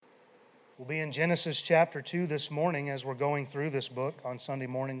We'll be in Genesis chapter 2 this morning as we're going through this book on Sunday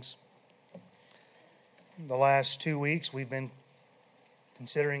mornings. The last 2 weeks we've been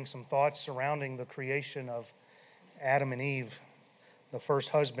considering some thoughts surrounding the creation of Adam and Eve, the first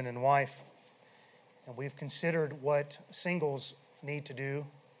husband and wife. And we've considered what singles need to do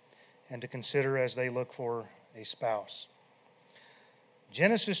and to consider as they look for a spouse.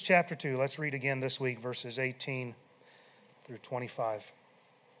 Genesis chapter 2, let's read again this week, verses 18 through 25.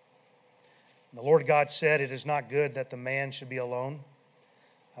 The Lord God said, "It is not good that the man should be alone.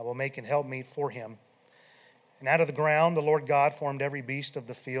 I will make an helpmeet for him." And out of the ground the Lord God formed every beast of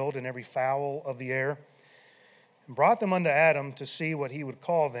the field and every fowl of the air, and brought them unto Adam to see what he would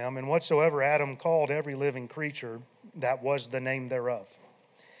call them. And whatsoever Adam called every living creature, that was the name thereof.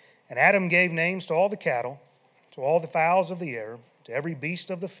 And Adam gave names to all the cattle, to all the fowls of the air, to every beast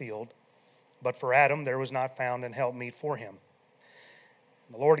of the field. But for Adam there was not found an helpmeet for him.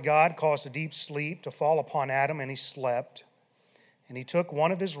 The Lord God caused a deep sleep to fall upon Adam, and he slept. And he took one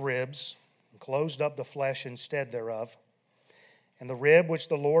of his ribs and closed up the flesh instead thereof. And the rib which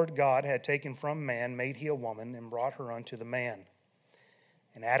the Lord God had taken from man made he a woman, and brought her unto the man.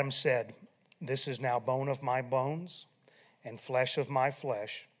 And Adam said, "This is now bone of my bones, and flesh of my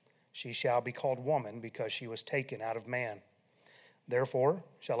flesh. She shall be called woman, because she was taken out of man. Therefore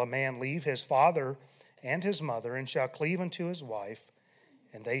shall a man leave his father and his mother, and shall cleave unto his wife,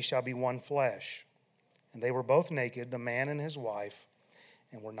 and they shall be one flesh. And they were both naked, the man and his wife,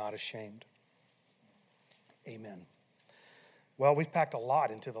 and were not ashamed." Amen. Well, we've packed a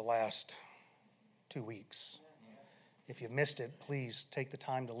lot into the last 2 weeks. If you've missed it, please take the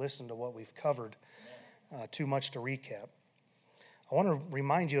time to listen to what we've covered. Too much to recap. I want to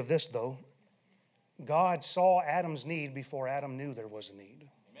remind you of this, though. God saw Adam's need before Adam knew there was a need.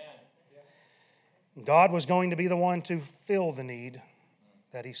 God was going to be the one to fill the need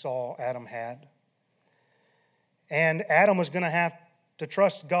that he saw Adam had. And Adam was going to have to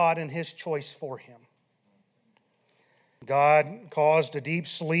trust God in his choice for him. God caused a deep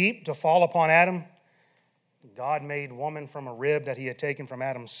sleep to fall upon Adam. God made woman from a rib that he had taken from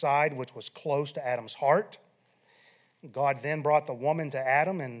Adam's side, which was close to Adam's heart. God then brought the woman to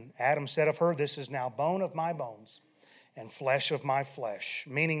Adam, and Adam said of her, "This is now bone of my bones and flesh of my flesh."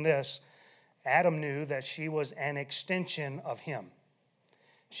 Meaning this, Adam knew that she was an extension of him.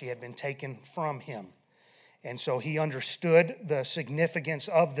 She had been taken from him. And so he understood the significance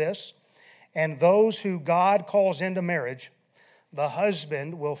of this. And those who God calls into marriage, the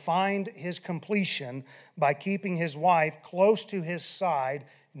husband will find his completion by keeping his wife close to his side,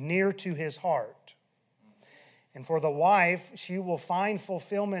 near to his heart. And for the wife, she will find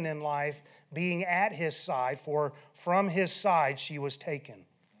fulfillment in life being at his side, for from his side she was taken.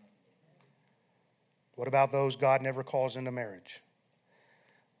 What about those God never calls into marriage?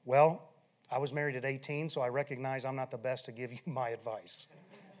 Well, I was married at 18, so I recognize I'm not the best to give you my advice.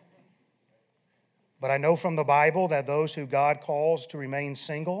 But I know from the Bible that those who God calls to remain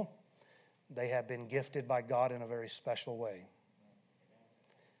single, they have been gifted by God in a very special way.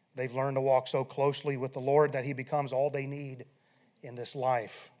 They've learned to walk so closely with the Lord that he becomes all they need in this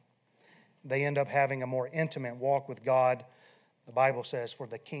life. They end up having a more intimate walk with God, the Bible says, for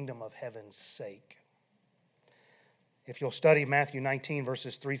the kingdom of heaven's sake. If you'll study Matthew 19,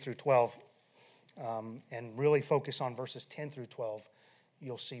 verses 3 through 12, and really focus on verses 10 through 12,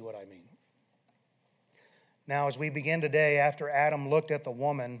 you'll see what I mean. Now, as we begin today, after Adam looked at the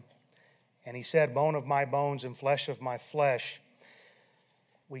woman, and he said, "Bone of my bones and flesh of my flesh,"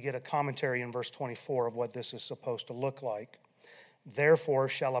 we get a commentary in verse 24 of what this is supposed to look like. "Therefore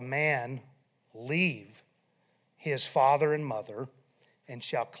shall a man leave his father and mother, and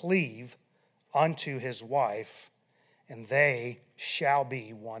shall cleave unto his wife, and they shall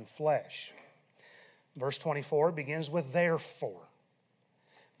be one flesh." Verse 24 begins with "therefore."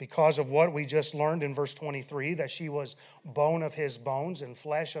 Because of what we just learned in verse 23, that she was bone of his bones and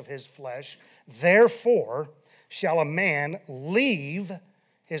flesh of his flesh, therefore shall a man leave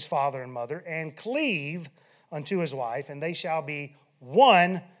his father and mother and cleave unto his wife, and they shall be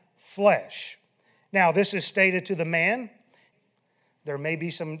one flesh. Now, this is stated to the man. There may be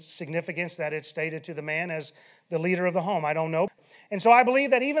some significance that it's stated to the man as the leader of the home. I don't know. And so I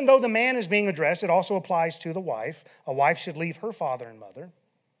believe that even though the man is being addressed, it also applies to the wife. A wife should leave her father and mother.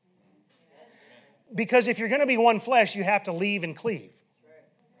 Because if you're going to be one flesh, you have to leave and cleave.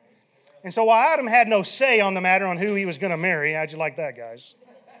 And so while Adam had no say on the matter on who he was going to marry, how'd you like that, guys?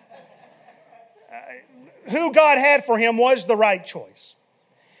 Who God had for him was the right choice.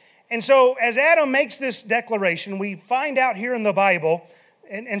 And so as Adam makes this declaration, we find out here in the Bible,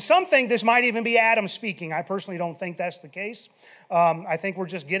 and some think this might even be Adam speaking. I personally don't think that's the case. I think we're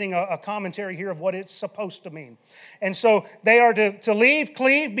just getting a commentary here of what it's supposed to mean. And so they are to leave,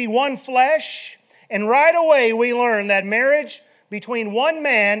 cleave, be one flesh. And right away we learn that marriage between one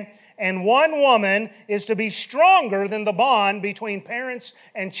man and one woman is to be stronger than the bond between parents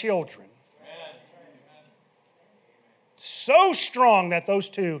and children. So strong that those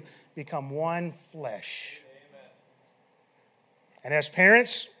two become one flesh. And as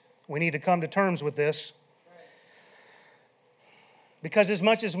parents, we need to come to terms with this. Because as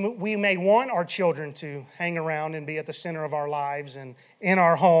much as we may want our children to hang around and be at the center of our lives and in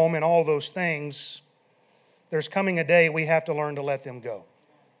our home and all those things, there's coming a day we have to learn to let them go.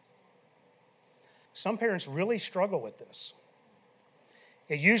 Some parents really struggle with this.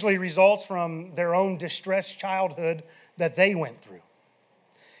 It usually results from their own distressed childhood that they went through.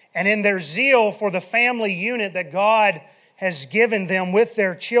 And in their zeal for the family unit that God has given them with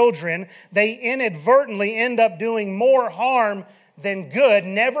their children, they inadvertently end up doing more harm than good,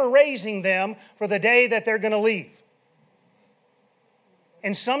 never raising them for the day that they're going to leave.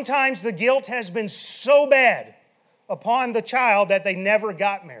 And sometimes the guilt has been so bad upon the child that they never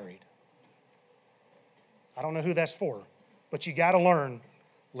got married. I don't know who that's for, but you got to learn,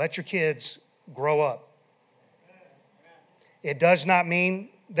 let your kids grow up. It does not mean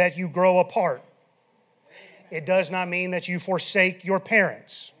that you grow apart. It does not mean that you forsake your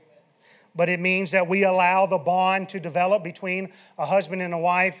parents. But it means that we allow the bond to develop between a husband and a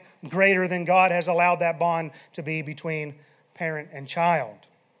wife greater than God has allowed that bond to be between parent and child.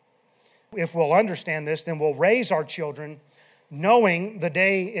 If we'll understand this, then we'll raise our children knowing the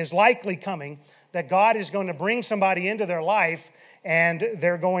day is likely coming that God is going to bring somebody into their life and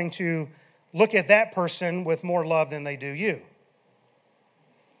they're going to look at that person with more love than they do you.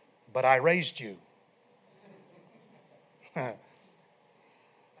 But I raised you.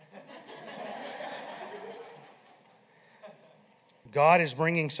 God is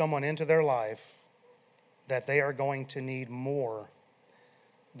bringing someone into their life that they are going to need more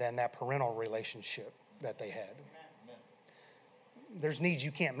than that parental relationship that they had. There's needs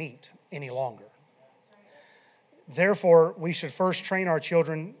you can't meet any longer. Therefore, we should first train our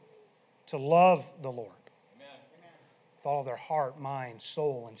children to love the Lord with all their heart, mind,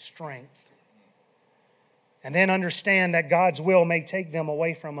 soul, and strength. And then understand that God's will may take them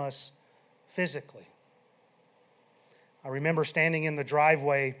away from us physically. I remember standing in the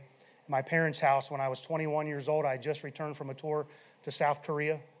driveway at my parents' house when I was 21 years old. I had just returned from a tour to South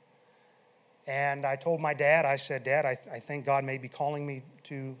Korea. And I told my dad, I said, Dad, I think God may be calling me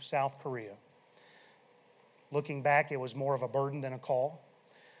to South Korea. Looking back, it was more of a burden than a call.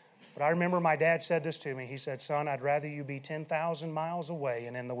 But I remember my dad said this to me. He said, son, I'd rather you be 10,000 miles away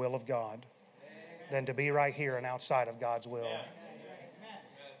and in the will of God than to be right here and outside of God's will.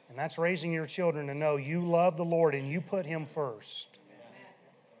 And that's raising your children to know you love the Lord and you put Him first.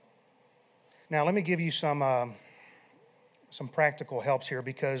 Now, let me give you some practical helps here,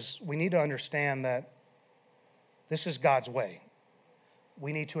 because we need to understand that this is God's way.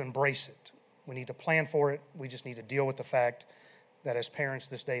 We need to embrace it. We need to plan for it. We just need to deal with the fact that as parents,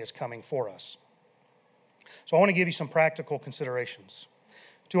 this day is coming for us. So I want to give you some practical considerations.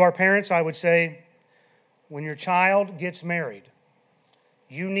 To our parents, I would say, when your child gets married,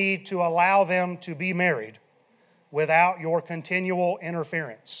 you need to allow them to be married without your continual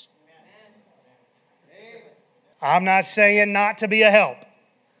interference. I'm not saying not to be a help,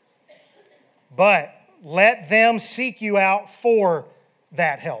 but let them seek you out for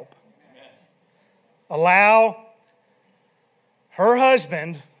that help. Allow her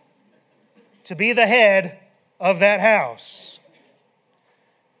husband to be the head of that house.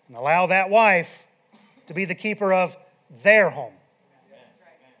 And allow that wife to be the keeper of their home.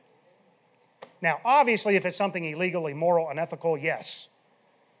 Now, obviously, if it's something illegal, immoral, unethical, yes.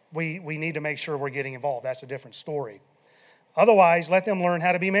 We need to make sure we're getting involved. That's a different story. Otherwise, let them learn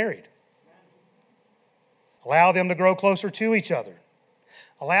how to be married. Allow them to grow closer to each other.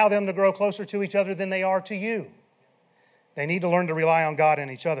 Allow them to grow closer to each other than they are to you. They need to learn to rely on God and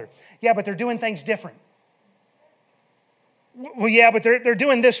each other. Yeah, but they're doing things different. Well, yeah, but they're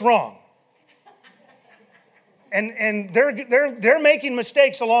doing this wrong. And they're making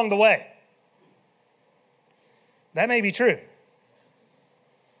mistakes along the way. That may be true.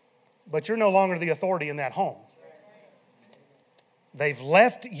 But you're no longer the authority in that home. They've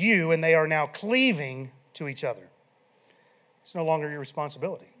left you and they are now cleaving to each other. It's no longer your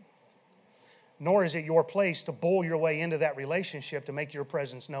responsibility. Nor is it your place to bull your way into that relationship to make your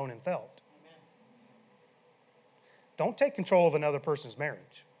presence known and felt. Don't take control of another person's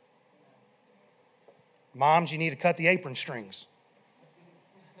marriage. Moms, you need to cut the apron strings.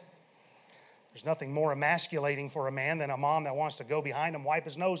 There's nothing more emasculating for a man than a mom that wants to go behind him, wipe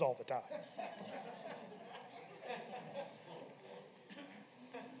his nose all the time.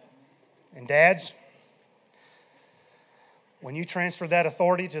 And dads, when you transfer that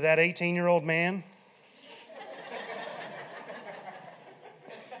authority to that 18-year-old man,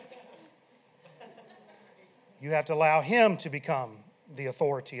 you have to allow him to become the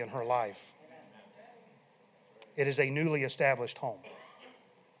authority in her life. It is a newly established home.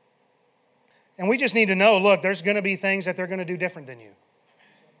 And we just need to know, look, there's going to be things that they're going to do different than you.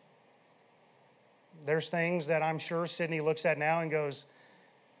 There's things that I'm sure Sydney looks at now and goes,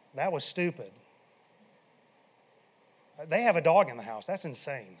 that was stupid. They have a dog in the house. That's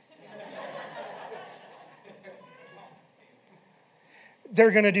insane.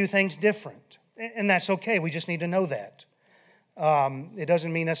 They're going to do things different. And that's okay. We just need to know that. It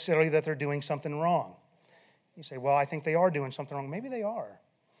doesn't mean necessarily that they're doing something wrong. You say, well, I think they are doing something wrong. Maybe they are.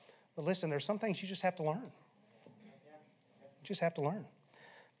 But listen, there's some things you just have to learn. You just have to learn.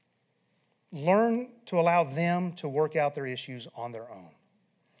 Learn to allow them to work out their issues on their own.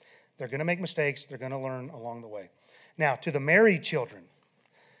 They're going to make mistakes. They're going to learn along the way. Now, to the married children,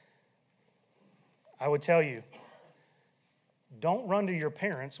 I would tell you, don't run to your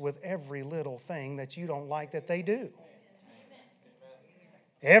parents with every little thing that you don't like that they do.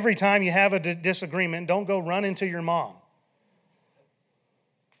 Every time you have a disagreement, don't go running to your mom.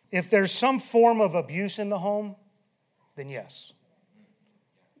 If there's some form of abuse in the home, then yes.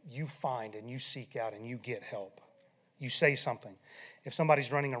 You find and you seek out and you get help. You say something. If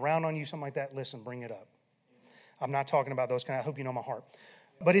somebody's running around on you, something like that, listen, bring it up. I'm not talking about those kind of, I hope you know my heart.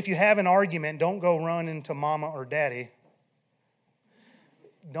 But if you have an argument, don't go run into mama or daddy.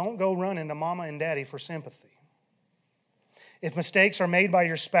 Don't go run into mama and daddy for sympathy. If mistakes are made by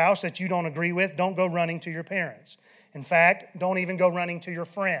your spouse that you don't agree with, don't go running to your parents. In fact, don't even go running to your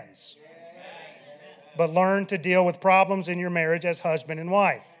friends. But learn to deal with problems in your marriage as husband and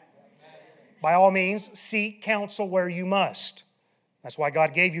wife. By all means, seek counsel where you must. That's why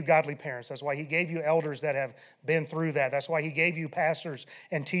God gave you godly parents. That's why He gave you elders that have been through that. That's why He gave you pastors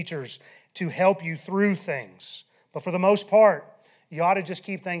and teachers to help you through things. But for the most part, you ought to just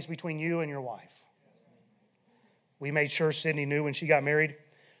keep things between you and your wife. We made sure Sydney knew when she got married,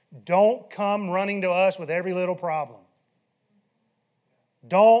 don't come running to us with every little problem.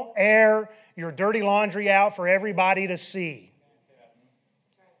 Don't air your dirty laundry out for everybody to see.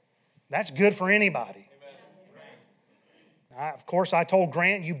 That's good for anybody. Of course, I told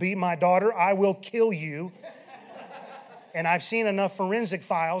Grant, you beat my daughter, I will kill you. And I've seen enough forensic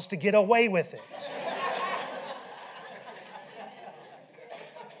files to get away with it.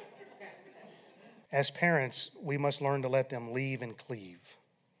 As parents, we must learn to let them leave and cleave.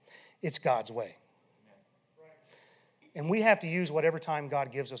 It's God's way. And we have to use whatever time God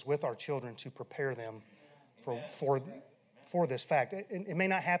gives us with our children to prepare them for this fact. It may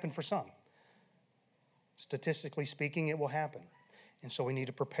not happen for some. Statistically speaking, it will happen. And so we need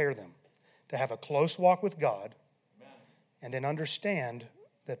to prepare them to have a close walk with God and then understand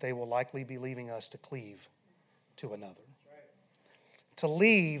that they will likely be leaving us to cleave to another. To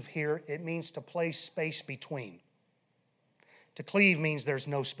leave here, it means to place space between. To cleave means there's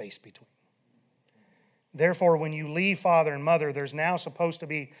no space between. Therefore, when you leave father and mother, there's now supposed to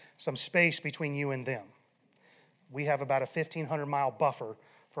be some space between you and them. We have about a 1,500-mile buffer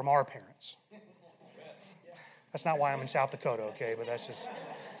from our parents. That's not why I'm in South Dakota, okay? But that's just...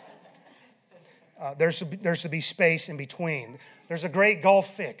 There's to be space in between. There's a great gulf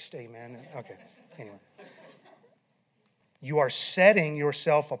fixed, amen? Okay, anyway. You are setting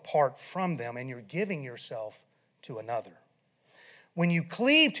yourself apart from them and you're giving yourself to another. When you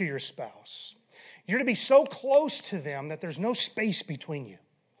cleave to your spouse, you're to be so close to them that there's no space between you.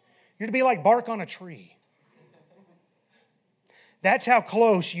 You're to be like bark on a tree. That's how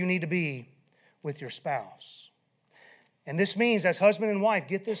close you need to be with your spouse. And this means, as husband and wife,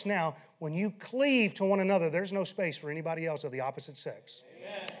 get this now, when you cleave to one another, there's no space for anybody else of the opposite sex.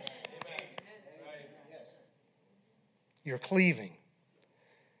 Amen. You're cleaving.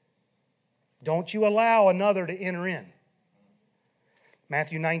 Don't you allow another to enter in.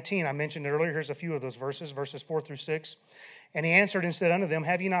 Matthew 19, I mentioned earlier, here's a few of those verses 4 through 6. And he answered and said unto them,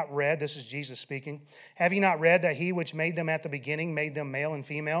 have ye not read, this is Jesus speaking, have ye not read that he which made them at the beginning made them male and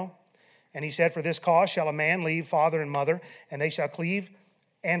female? And he said, for this cause shall a man leave father and mother, and they shall cleave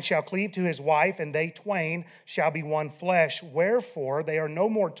to his wife, and they twain shall be one flesh. Wherefore they are no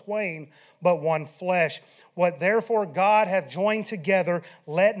more twain, but one flesh. What therefore God hath joined together,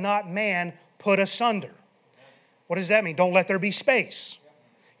 let not man put asunder. What does that mean? Don't let there be space.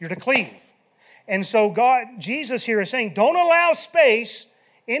 You're to cleave. And so Jesus here is saying, don't allow space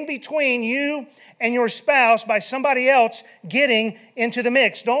in between you and your spouse by somebody else getting into the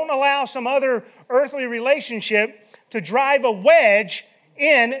mix. Don't allow some other earthly relationship to drive a wedge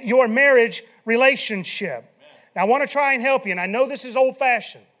in your marriage relationship. Now, I want to try and help you, and I know this is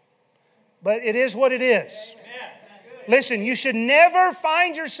old-fashioned, but it is what it is. Listen, you should never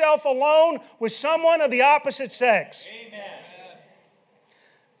find yourself alone with someone of the opposite sex.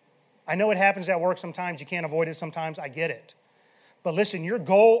 I know it happens at work sometimes. You can't avoid it sometimes. I get it. But listen, your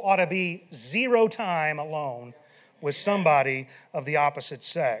goal ought to be 0 time alone with somebody of the opposite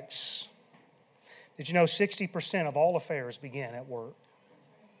sex. Did you know 60% of all affairs begin at work?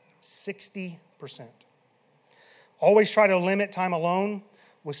 60%. Always try to limit time alone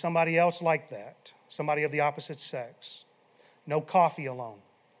with somebody else like that, somebody of the opposite sex. No coffee alone.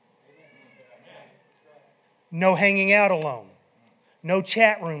 No hanging out alone. No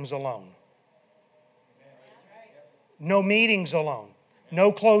chat rooms alone. No meetings alone.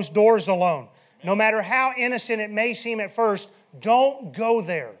 No closed doors alone. No matter how innocent it may seem at first, don't go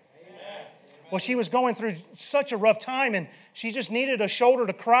there. Well, she was going through such a rough time and she just needed a shoulder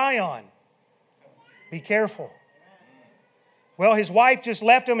to cry on. Be careful. Well, his wife just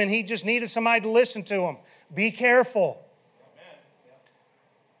left him and he just needed somebody to listen to him. Be careful.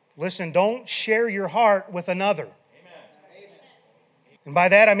 Listen, don't share your heart with another. And by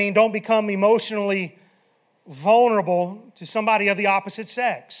that I mean don't become emotionally vulnerable to somebody of the opposite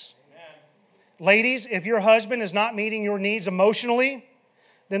sex. Ladies, if your husband is not meeting your needs emotionally,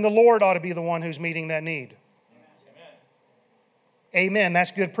 then the Lord ought to be the one who's meeting that need. Amen.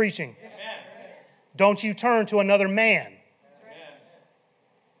 That's good preaching. Don't you turn to another man.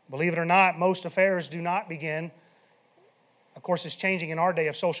 Believe it or not, most affairs do not begin. Of course, it's changing in our day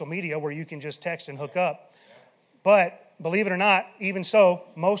of social media where you can just text and hook up. But believe it or not, even so,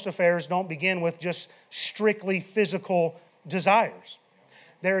 most affairs don't begin with just strictly physical desires.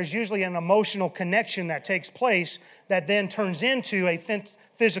 There is usually an emotional connection that takes place that then turns into a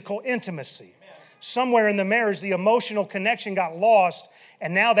physical intimacy. Somewhere in the marriage, the emotional connection got lost,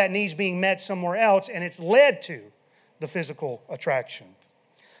 and now that needs being met somewhere else, and it's led to the physical attraction.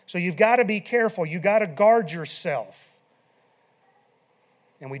 So you've got to be careful. You've got to guard yourself.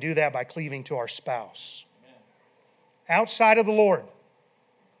 And we do that by cleaving to our spouse. Outside of the Lord,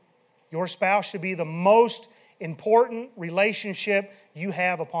 your spouse should be the most important relationship you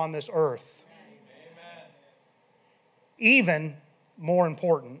have upon this earth. Amen. Even more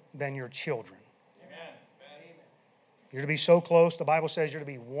important than your children. Amen. You're to be so close, the Bible says you're to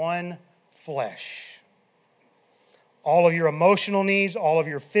be one flesh. All of your emotional needs, all of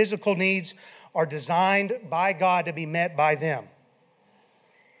your physical needs are designed by God to be met by them.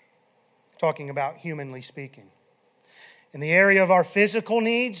 Talking about humanly speaking. In the area of our physical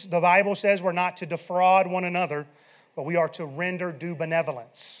needs, the Bible says we're not to defraud one another, but we are to render due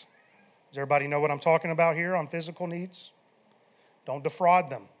benevolence. Does everybody know what I'm talking about here on physical needs? Don't defraud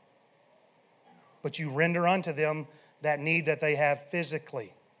them, but you render unto them that need that they have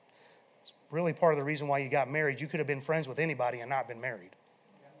physically. It's really part of the reason why you got married. You could have been friends with anybody and not been married.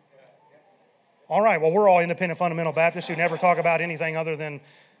 All right, well, we're all independent fundamental Baptists who never talk about anything other than,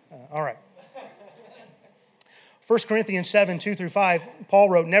 all right. 1 Corinthians 7, 2-5, Paul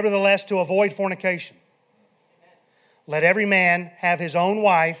wrote, "Nevertheless, to avoid fornication, let every man have his own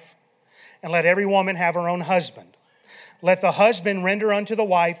wife, and let every woman have her own husband. Let the husband render unto the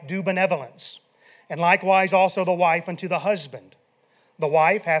wife due benevolence, and likewise also the wife unto the husband. The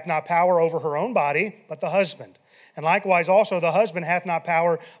wife hath not power over her own body, but the husband. And likewise also the husband hath not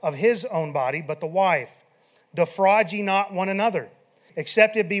power of his own body, but the wife. Defraud ye not one another,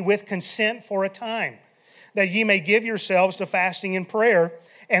 except it be with consent for a time, that ye may give yourselves to fasting and prayer,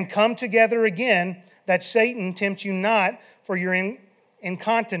 and come together again, that Satan tempt you not for your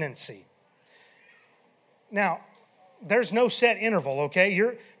incontinency." Now, there's no set interval, okay?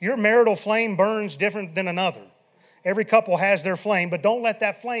 Your marital flame burns different than another. Every couple has their flame, but don't let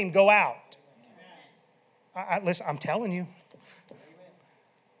that flame go out. Listen, I'm telling you.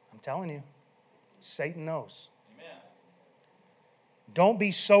 I'm telling you. Satan knows. Don't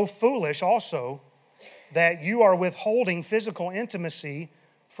be so foolish also that you are withholding physical intimacy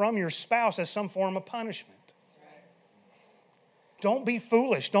from your spouse as some form of punishment. Don't be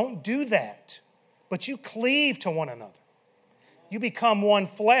foolish. Don't do that. But you cleave to one another. You become one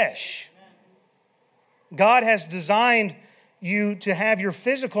flesh. God has designed you to have your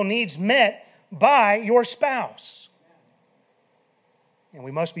physical needs met by your spouse. And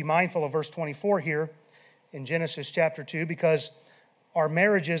we must be mindful of verse 24 here in Genesis chapter 2, because our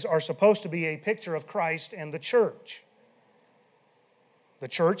marriages are supposed to be a picture of Christ and the church. The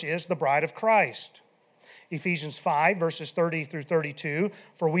church is the bride of Christ. Ephesians 5, verses 30 through 32,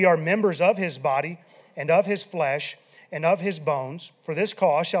 for we are members of his body and of his flesh and of his bones. For this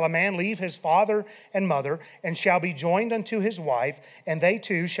cause shall a man leave his father and mother, and shall be joined unto his wife, and they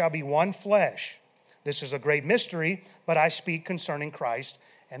two shall be one flesh. This is a great mystery, but I speak concerning Christ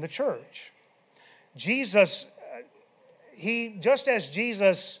and the church. Jesus, just as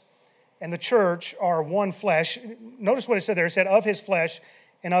Jesus and the church are one flesh, notice what it said there. It said, of his flesh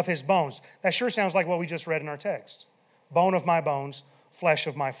and of his bones. That sure sounds like what we just read in our text. Bone of my bones, flesh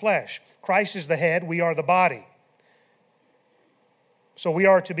of my flesh. Christ is the head, we are the body. So we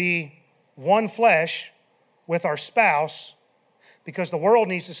are to be one flesh with our spouse, because the world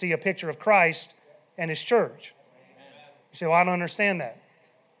needs to see a picture of Christ and his church. You say, well, I don't understand that.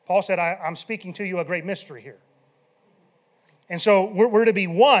 Paul said, I'm speaking to you a great mystery here. And so we're to be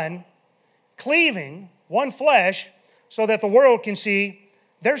one, cleaving, one flesh, so that the world can see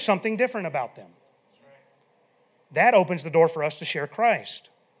there's something different about them. That opens the door for us to share Christ.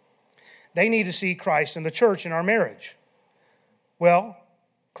 They need to see Christ in the church in our marriage. Well,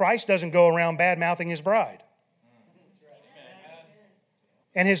 Christ doesn't go around bad-mouthing his bride.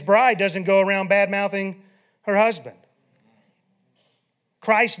 And his bride doesn't go around bad-mouthing her husband.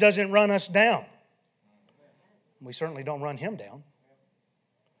 Christ doesn't run us down. We certainly don't run him down.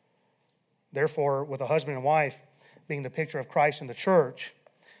 Therefore, with a husband and wife being the picture of Christ in the church,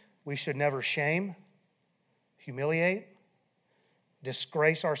 we should never shame, humiliate,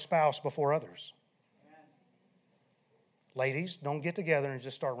 disgrace our spouse before others. Ladies, don't get together and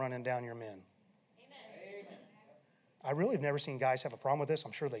just start running down your men. Amen. I really have never seen guys have a problem with this.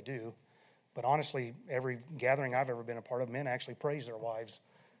 I'm sure they do. But honestly, every gathering I've ever been a part of, men actually praise their wives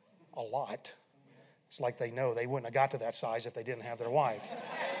a lot. It's like they know they wouldn't have got to that size if they didn't have their wife.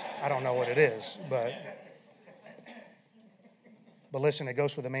 I don't know what it is, but listen, it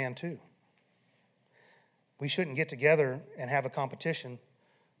goes for the man too. We shouldn't get together and have a competition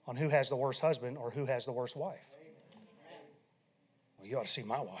on who has the worst husband or who has the worst wife. Well, you ought to see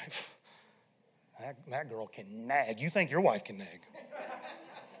my wife. That girl can nag. You think your wife can nag?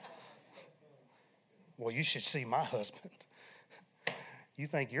 Well, you should see my husband. You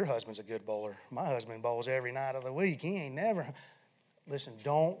think your husband's a good bowler. My husband bowls every night of the week. He ain't never. Listen,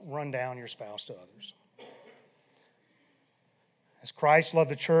 don't run down your spouse to others. As Christ loved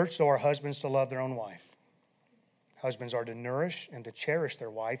the church, so are husbands to love their own wife. Husbands are to nourish and to cherish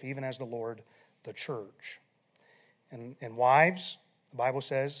their wife, even as the Lord, the church. And wives, the Bible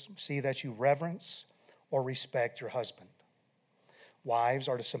says, see that you reverence or respect your husband. Wives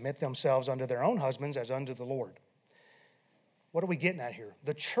are to submit themselves unto their own husbands as unto the Lord. What are we getting at here?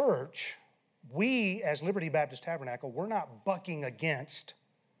 The church, we as Liberty Baptist Tabernacle, we're not bucking against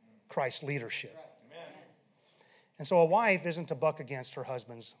Christ's leadership. Amen. And so a wife isn't to buck against her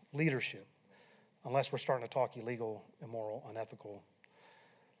husband's leadership, unless we're starting to talk illegal, immoral, unethical.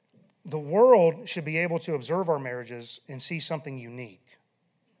 The world should be able to observe our marriages and see something unique.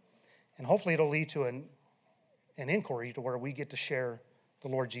 And hopefully it'll lead to an inquiry to where we get to share the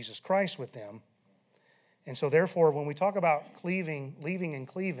Lord Jesus Christ with them. And so therefore, when we talk about leaving and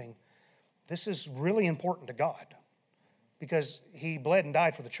cleaving, this is really important to God, because he bled and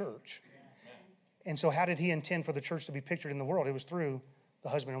died for the church. And so how did he intend for the church to be pictured in the world? It was through the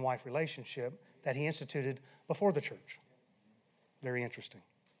husband and wife relationship that he instituted before the church. Very interesting.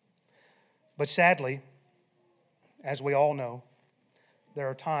 But sadly, as we all know, there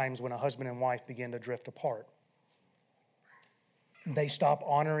are times when a husband and wife begin to drift apart. They stop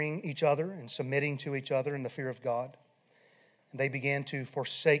honoring each other and submitting to each other in the fear of God. And they begin to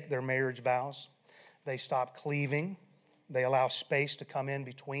forsake their marriage vows. They stop cleaving. They allow space to come in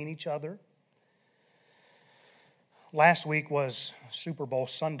between each other. Last week was Super Bowl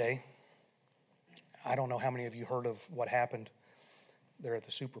Sunday. I don't know how many of you heard of what happened there at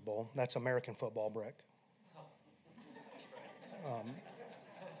the Super Bowl. That's American football, Breck.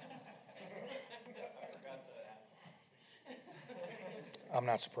 I'm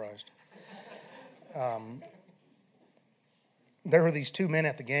not surprised. There were these two men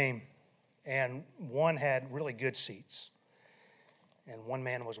at the game, and one had really good seats. And one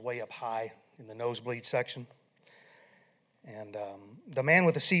man was way up high in the nosebleed section. And the man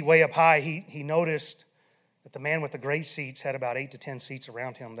with the seat way up high, he noticed that the man with the great seats had about 8 to 10 seats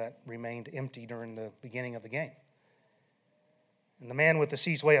around him that remained empty during the beginning of the game. And the man with the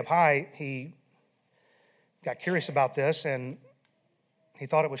seats way up high, he got curious about this, and he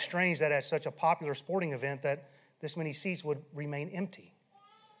thought it was strange that at such a popular sporting event that this many seats would remain empty.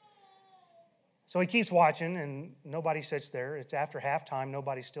 So he keeps watching, and nobody sits there. It's after halftime.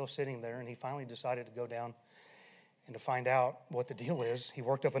 Nobody's still sitting there, and he finally decided to go down and to find out what the deal is. He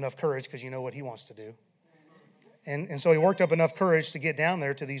worked up enough courage, because you know what he wants to do. And so he worked up enough courage to get down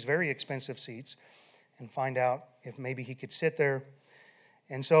there to these very expensive seats and find out if maybe he could sit there.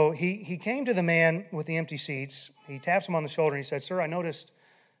 And so he came to the man with the empty seats. He taps him on the shoulder and he said, "Sir, I noticed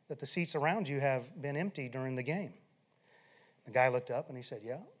that the seats around you have been empty during the game." The guy looked up and he said,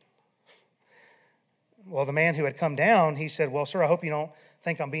 "Yeah." Well, the man who had come down, he said, "Well, sir, I hope you don't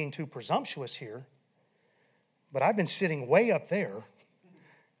think I'm being too presumptuous here, but I've been sitting way up there,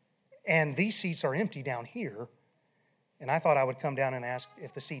 and these seats are empty down here, and I thought I would come down and ask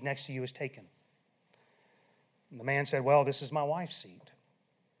if the seat next to you is taken." And the man said, "Well, this is my wife's seat."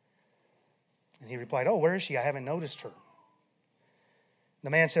 And he replied, "Oh, where is she? I haven't noticed her." The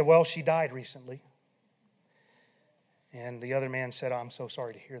man said, "Well, she died recently." And the other man said, "I'm so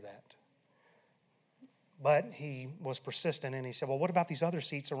sorry to hear that." But he was persistent and he said, "Well, what about these other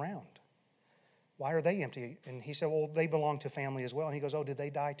seats around? Why are they empty?" And he said, "Well, they belong to family as well." And he goes, "Oh, did they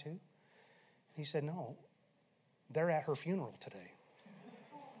die too?" And he said, "No, they're at her funeral today."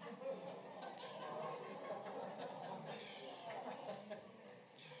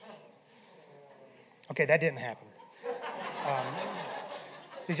 Okay, that didn't happen.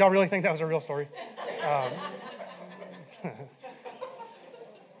 Did y'all really think that was a real story?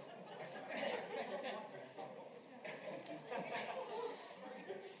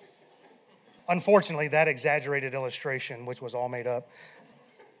 Unfortunately, that exaggerated illustration, which was all made up,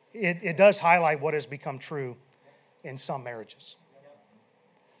 it does highlight what has become true in some marriages.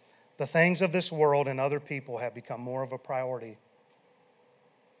 The things of this world and other people have become more of a priority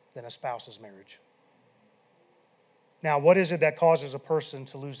than a spouse's marriage. Now, what is it that causes a person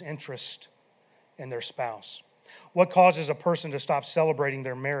to lose interest in their spouse? What causes a person to stop celebrating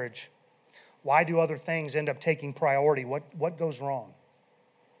their marriage? Why do other things end up taking priority? What goes wrong?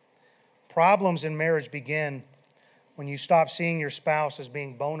 Problems in marriage begin when you stop seeing your spouse as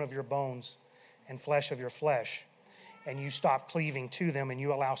being bone of your bones and flesh of your flesh, and you stop cleaving to them and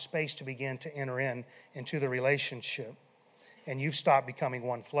you allow space to begin to enter into the relationship, and you've stopped becoming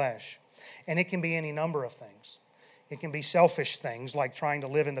one flesh. And it can be any number of things. It can be selfish things like trying to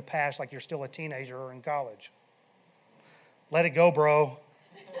live in the past like you're still a teenager or in college. Let it go, bro.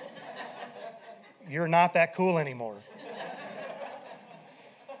 You're not that cool anymore.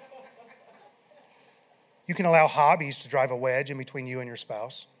 You can allow hobbies to drive a wedge in between you and your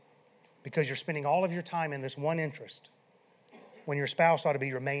spouse because you're spending all of your time in this one interest when your spouse ought to be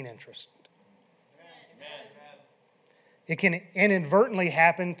your main interest. Amen. It can inadvertently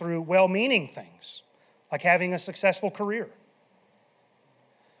happen through well-meaning things, like having a successful career.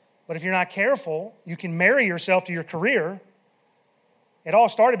 But if you're not careful, you can marry yourself to your career. It all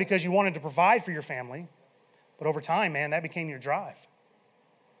started because you wanted to provide for your family, but over time, man, that became your drive.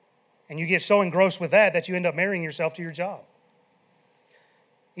 And you get so engrossed with that you end up marrying yourself to your job.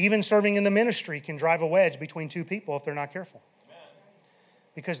 Even serving in the ministry can drive a wedge between two people if they're not careful.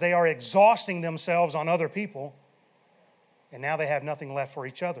 Because they are exhausting themselves on other people, and now they have nothing left for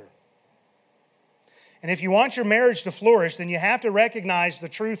each other. And if you want your marriage to flourish, then you have to recognize the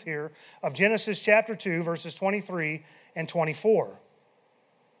truth here of Genesis chapter 2, verses 23 and 24.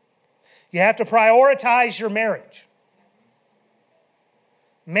 You have to prioritize your marriage.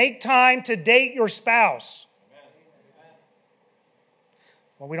 Make time to date your spouse.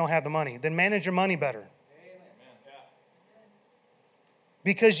 Well, we don't have the money. Then manage your money better.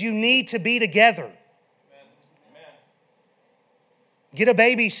 Because you need to be together. Get a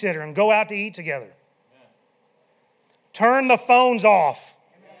babysitter and go out to eat together. Turn the phones off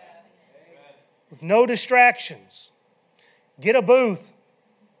with no distractions. Get a booth.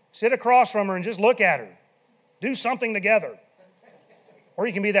 Sit across from her and just look at her. Do something together. Or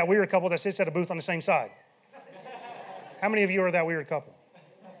you can be that weird couple that sits at a booth on the same side. How many of you are that weird couple?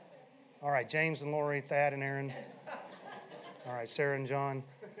 All right, James and Lori, Thad and Aaron. All right, Sarah and John.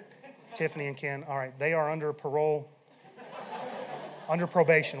 Tiffany and Ken. All right, they are under parole, under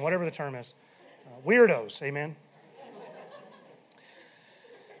probation, whatever the term is. Weirdos, amen?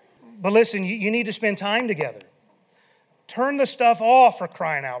 But listen, you need to spend time together. Turn the stuff off, for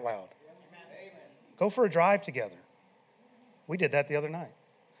crying out loud. Go for a drive together. We did that the other night.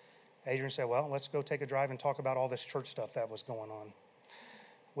 Adrian said, well, let's go take a drive and talk about all this church stuff that was going on,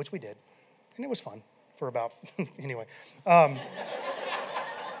 which we did. And it was fun for about, anyway,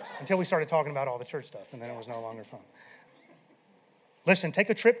 until we started talking about all the church stuff, and then it was no longer fun. Listen, take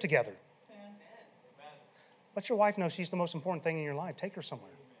a trip together. Let your wife know she's the most important thing in your life. Take her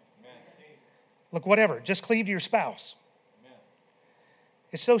somewhere. Look, whatever, just cleave to your spouse.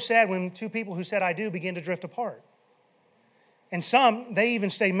 It's so sad when two people who said I do begin to drift apart. And some, they even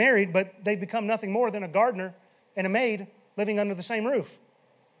stay married, but they've become nothing more than a gardener and a maid living under the same roof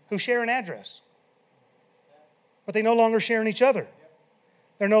who share an address. but they no longer share in each other.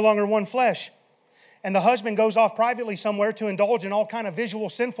 They're no longer one flesh. And the husband goes off privately somewhere to indulge in all kind of visual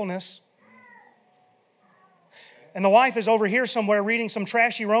sinfulness. And the wife is over here somewhere reading some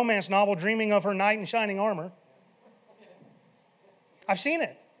trashy romance novel, dreaming of her knight in shining armor. I've seen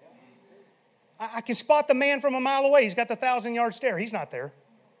it. I can spot the man from a mile away. He's got the 1,000-yard stare. He's not there.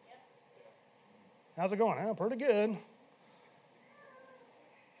 How's it going? Oh, pretty good.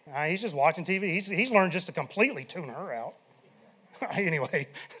 He's just watching TV. He's learned just to completely tune her out. Anyway,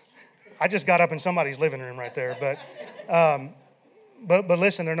 I just got up in somebody's living room right there. But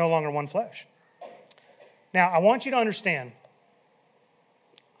listen, they're no longer one flesh. Now, I want you to understand,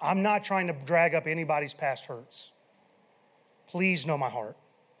 I'm not trying to drag up anybody's past hurts. Please know my heart.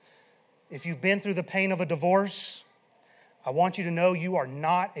 If you've been through the pain of a divorce, I want you to know you are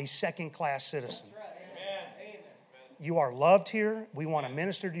not a second-class citizen. You are loved here. We want to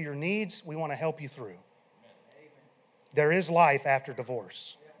minister to your needs. We want to help you through. There is life after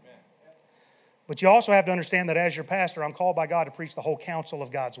divorce. But you also have to understand that as your pastor, I'm called by God to preach the whole counsel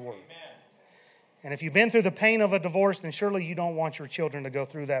of God's word. And if you've been through the pain of a divorce, then surely you don't want your children to go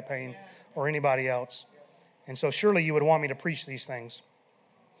through that pain or anybody else. And so surely you would want me to preach these things.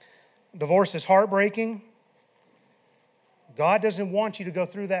 Divorce is heartbreaking. God doesn't want you to go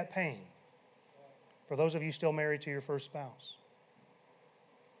through that pain. For those of you still married to your first spouse.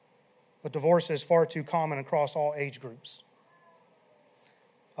 But divorce is far too common across all age groups.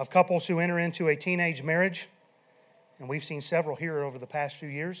 Of couples who enter into a teenage marriage, and we've seen several here over the past few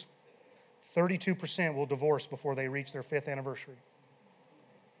years, 32% will divorce before they reach their 5th anniversary.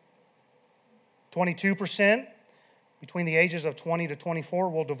 22% between the ages of 20 to 24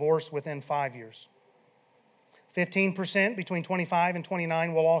 will divorce within 5 years. 15% between 25 and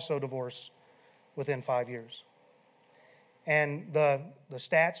 29 will also divorce within 5 years. And the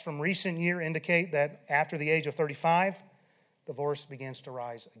stats from recent year indicate that after the age of 35, divorce begins to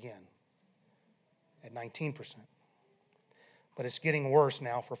rise again at 19%. But it's getting worse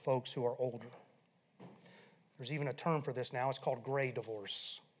now for folks who are older. There's even a term for this now. It's called gray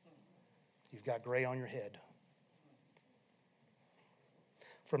divorce. You've got gray on your head.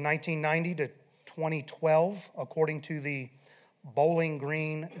 From 1990 to 2012, according to the Bowling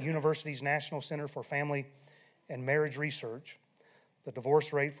Green University's National Center for Family and Marriage Research, the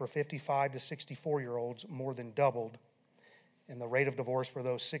divorce rate for 55 to 64-year-olds more than doubled, and the rate of divorce for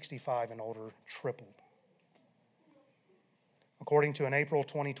those 65 and older tripled. According to an April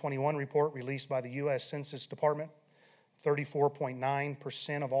 2021 report released by the U.S. Census Department,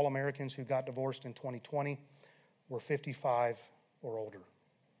 34.9% of all Americans who got divorced in 2020 were 55 or older.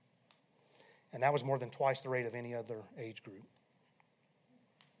 And that was more than twice the rate of any other age group.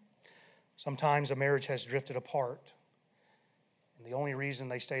 Sometimes a marriage has drifted apart, and the only reason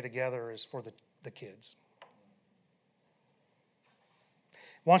they stay together is for the kids.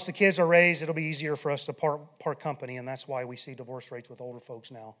 Once the kids are raised, it'll be easier for us to part company, and that's why we see divorce rates with older folks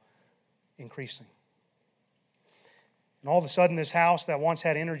now increasing. And all of a sudden, this house that once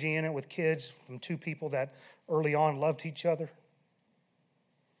had energy in it with kids from two people that early on loved each other,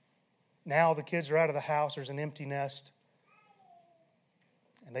 now the kids are out of the house, there's an empty nest,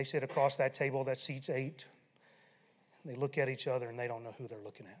 and they sit across that table that seats 8. They look at each other and they don't know who they're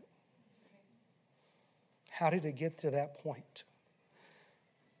looking at. How did it get to that point?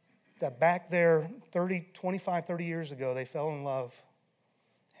 That back there 25, 30 years ago, they fell in love,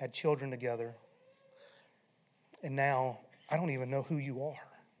 had children together, and now I don't even know who you are.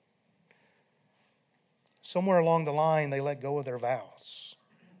 Somewhere along the line, they let go of their vows,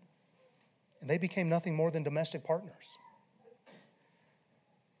 and they became nothing more than domestic partners.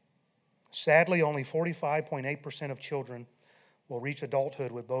 Sadly, only 45.8% of children will reach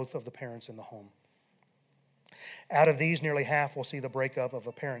adulthood with both of the parents in the home. Out of these, nearly half will see the breakup of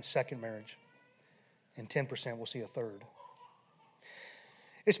a parent's second marriage, and 10% will see a third.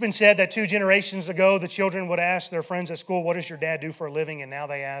 It's been said that 2 generations ago, the children would ask their friends at school, "What does your dad do for a living?" And now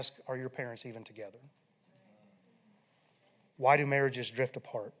they ask, "Are your parents even together?" Why do marriages drift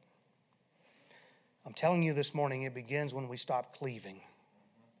apart? I'm telling you this morning, it begins when we stop cleaving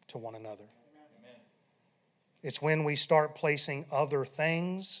to one another. Amen. It's when we start placing other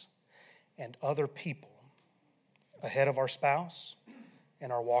things and other people ahead of our spouse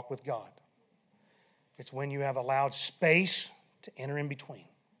and our walk with God. It's when you have allowed space to enter in between.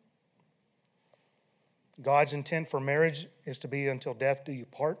 God's intent for marriage is to be until death do you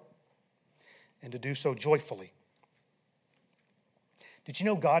part, and to do so joyfully. Did you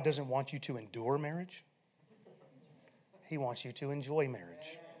know God doesn't want you to endure marriage? He wants you to enjoy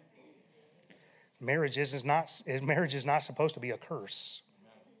marriage. Marriage is not supposed to be a curse.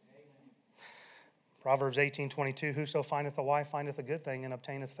 Proverbs 18:22, whoso findeth a wife findeth a good thing and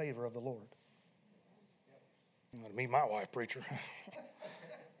obtaineth favor of the Lord. I'm going to meet my wife, preacher.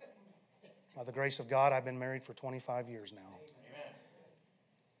 By the grace of God, I've been married for 25 years now. Amen.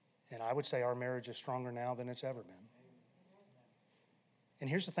 And I would say our marriage is stronger now than it's ever been. And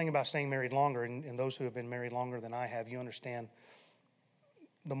here's the thing about staying married longer, and those who have been married longer than I have, you understand,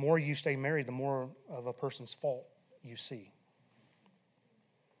 the more you stay married, the more of a person's fault you see.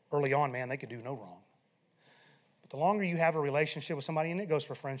 Early on, man, they could do no wrong. But the longer you have a relationship with somebody, and it goes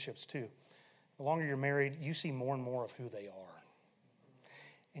for friendships too, the longer you're married, you see more and more of who they are.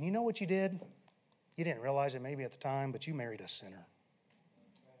 And you know what you did? You didn't realize it maybe at the time, but you married a sinner.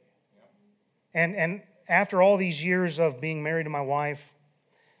 And after all these years of being married to my wife,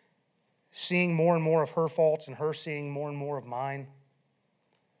 seeing more and more of her faults and her seeing more and more of mine,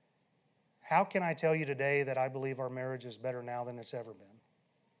 how can I tell you today that I believe our marriage is better now than it's ever been?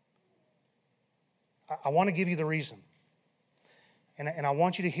 I want to give you the reason. And I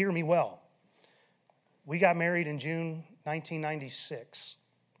want you to hear me well. We got married in June 1996.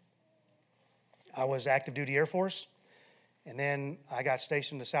 I was active duty Air Force, and then I got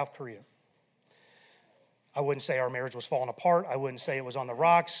stationed to South Korea. I wouldn't say our marriage was falling apart. I wouldn't say it was on the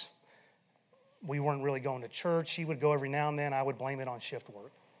rocks. We weren't really going to church. She would go every now and then. I would blame it on shift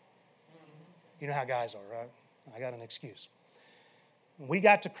work. You know how guys are, right? I got an excuse. We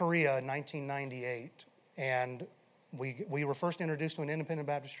got to Korea in 1998, and we were first introduced to an independent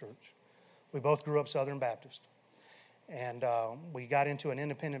Baptist church. We both grew up Southern Baptist. And we got into an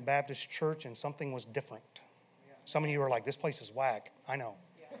independent Baptist church, and something was different. Some of you are like, this place is whack. I know.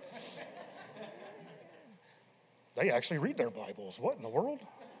 They actually read their Bibles. What in the world?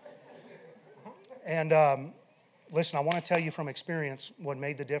 And listen, I want to tell you from experience what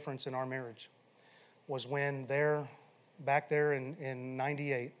made the difference in our marriage was when back there in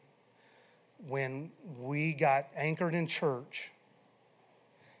 98, when we got anchored in church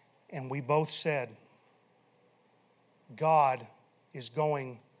and we both said, God is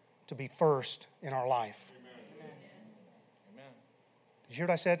going to be first in our life. Amen. Amen. Did you hear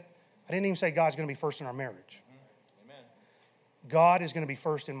what I said? I didn't even say God's going to be first in our marriage. Amen. God is going to be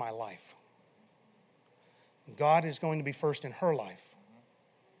first in my life. God is going to be first in her life.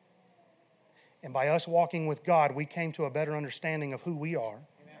 And by us walking with God, we came to a better understanding of who we are,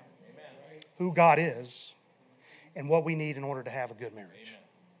 Amen. Who God is, and what we need in order to have a good marriage. Amen.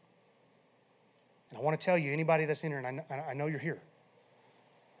 And I want to tell you, anybody that's in here, and I know you're here,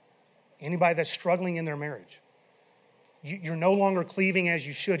 anybody that's struggling in their marriage, you're no longer cleaving as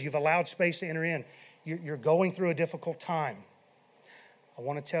you should. You've allowed space to enter in. You're going through a difficult time. I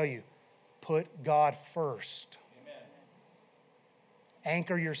want to tell you, put God first. Amen.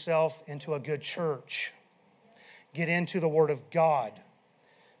 Anchor yourself into a good church. Get into the Word of God.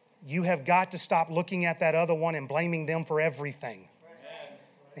 You have got to stop looking at that other one and blaming them for everything. Amen.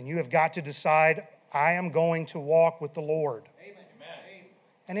 And you have got to decide, I am going to walk with the Lord. Amen.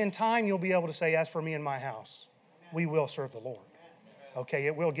 And in time, you'll be able to say, as for me and my house, we will serve the Lord. Okay,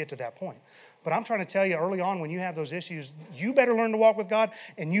 it will get to that point. But I'm trying to tell you early on, when you have those issues, you better learn to walk with God,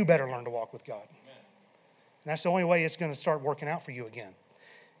 and you better learn to walk with God. And that's the only way it's going to start working out for you again.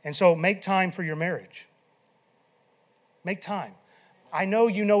 And so make time for your marriage. Make time. I know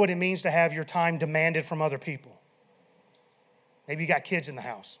you know what it means to have your time demanded from other people. Maybe you got kids in the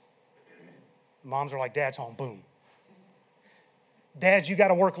house. Moms are like, Dad's home, boom. Dads, you got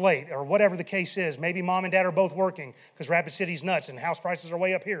to work late, or whatever the case is. Maybe mom and dad are both working because Rapid City's nuts and house prices are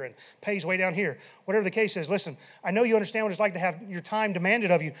way up here and pay's way down here. Whatever the case is, listen, I know you understand what it's like to have your time demanded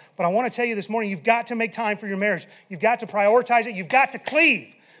of you, but I want to tell you this morning, you've got to make time for your marriage. You've got to prioritize it. You've got to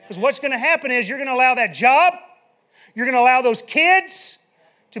cleave. Because what's going to happen is you're going to allow that job, you're going to allow those kids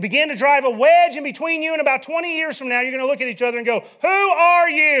to begin to drive a wedge in between you, and about 20 years from now, you're going to look at each other and go, who are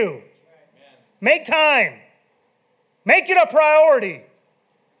you? Make time. Make it a priority.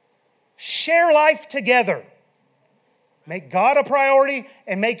 Share life together. Make God a priority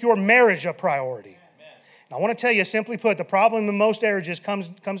and make your marriage a priority. And I want to tell you, simply put, the problem in most marriages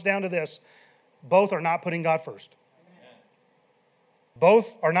comes down to this. Both are not putting God first.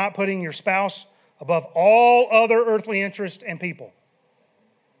 Both are not putting your spouse above all other earthly interests and people.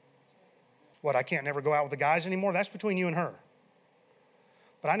 What, I can't never go out with the guys anymore? That's between you and her.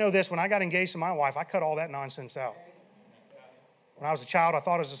 But I know this, when I got engaged to my wife, I cut all that nonsense out. When I was a child, I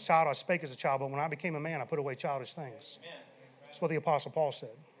thought as a child, I spake as a child, but when I became a man, I put away childish things. That's what the Apostle Paul said.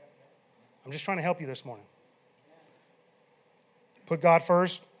 I'm just trying to help you this morning. Put God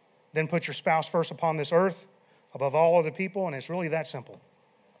first, then put your spouse first upon this earth, above all other people, and it's really that simple.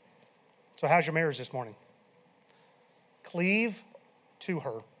 So how's your marriage this morning? Cleave to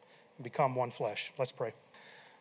her. become one flesh. Let's pray.